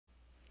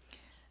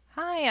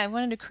Hi, I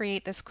wanted to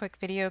create this quick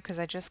video because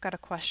I just got a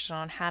question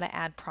on how to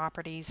add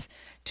properties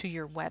to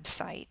your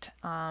website.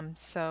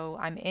 So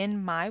I'm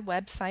in my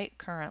website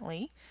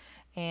currently,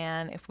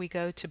 and if we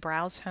go to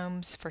Browse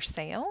Homes for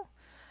Sale,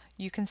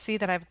 you can see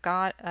that I've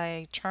got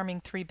a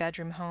charming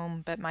 3-bedroom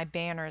home, but my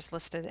banner is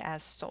listed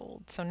as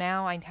sold. So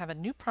now I have a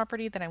new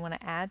property that I want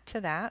to add to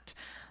that,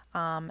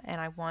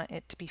 and I want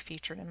it to be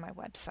featured in my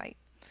website.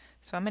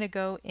 So I'm going to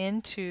go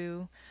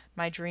into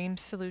my Dream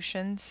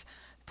Solutions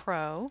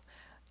Pro,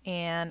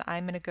 and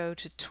I'm going to go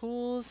to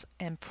Tools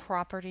and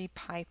Property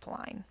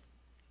Pipeline.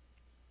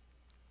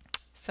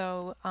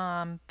 So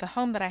the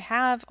home that I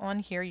have on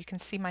here, you can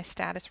see my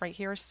status right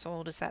here is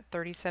sold, is that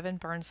 37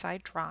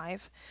 Burnside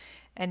Drive.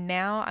 And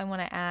now I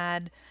want to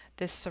add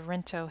this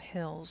Sorrento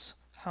Hills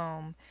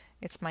home.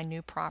 It's my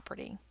new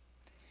property.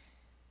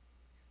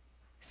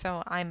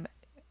 So I'm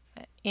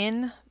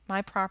in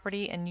my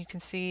property, and you can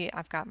see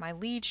I've got my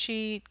lead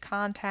sheet,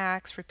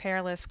 contacts,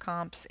 repair list,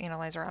 comps,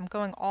 analyzer. I'm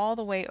going all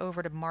the way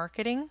over to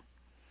marketing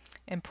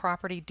and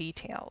property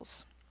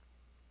details.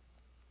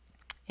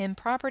 In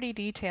property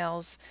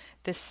details,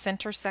 this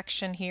center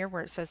section here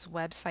where it says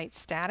website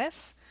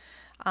status,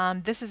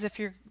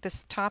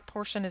 this top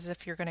portion is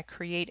if you're going to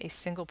create a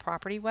single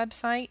property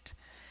website.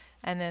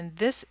 And then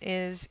this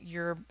is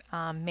your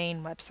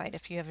main website.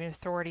 If you have an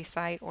authority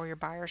site or your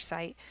buyer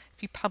site,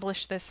 if you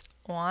publish this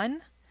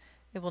on,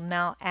 it will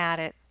now add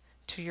it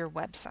to your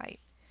website.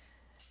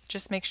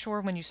 Just make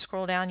sure when you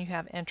scroll down you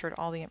have entered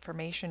all the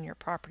information. Your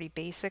property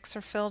basics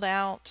are filled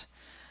out.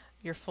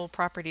 Your full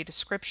property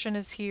description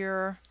is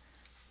here.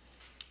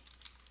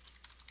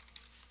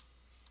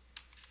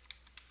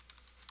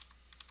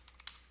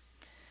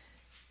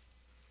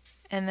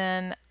 And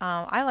then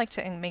I like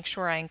to make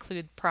sure I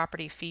include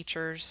property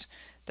features,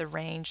 the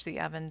range, the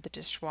oven, the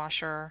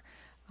dishwasher.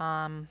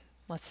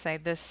 Let's say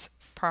this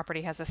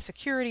property has a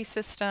security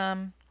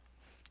system,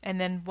 and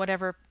then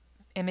whatever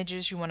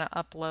images you want to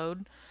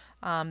upload.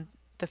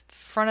 The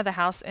front of the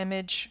house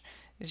image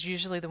is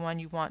usually the one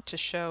you want to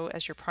show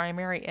as your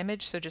primary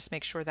image, so just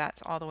make sure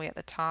that's all the way at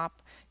the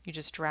top. You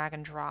just drag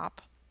and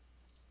drop.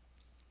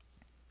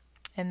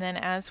 And then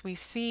as we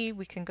see,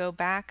 we can go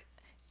back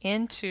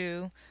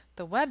into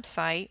the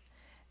website,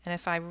 and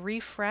if I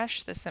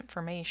refresh this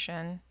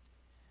information,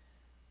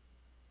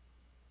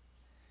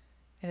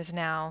 it is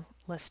now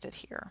listed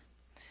here.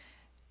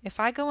 If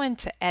I go in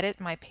to edit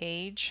my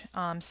page,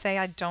 say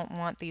I don't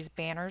want these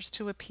banners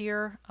to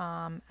appear,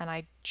 and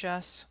I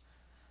just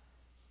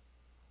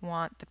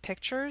want the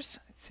pictures,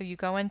 so you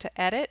go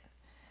into edit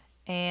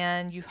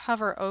and you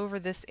hover over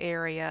this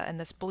area, and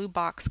this blue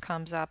box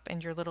comes up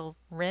and your little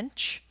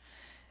wrench.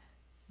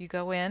 You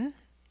go in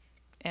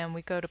and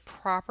we go to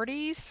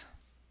properties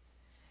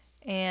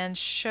and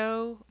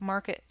show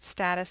market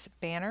status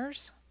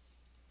banners.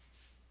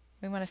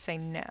 We want to say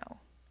no.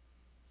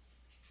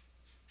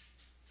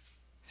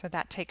 So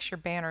that takes your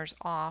banners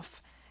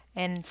off.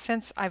 And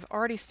since I've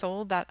already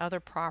sold that other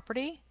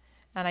property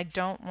and I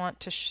don't want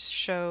to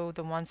show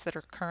the ones that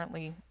are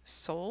currently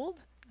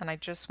sold, and I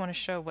just want to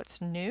show what's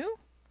new,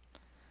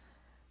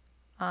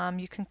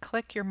 you can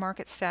click your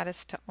market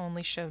status to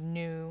only show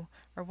new,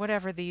 or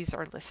whatever these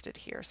are listed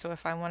here. So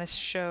if I want to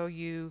show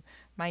you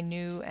my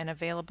new and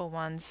available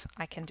ones,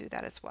 I can do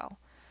that as well.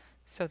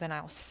 So then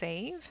I'll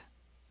save,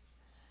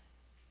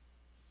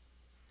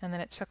 and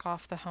then it took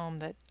off the home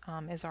that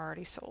is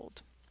already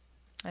sold.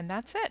 And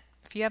that's it.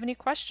 If you have any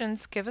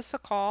questions, give us a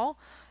call.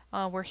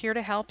 We're here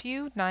to help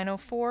you,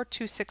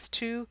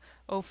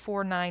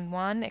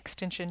 904-262-0491,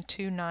 extension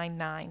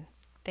 299.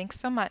 Thanks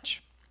so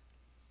much.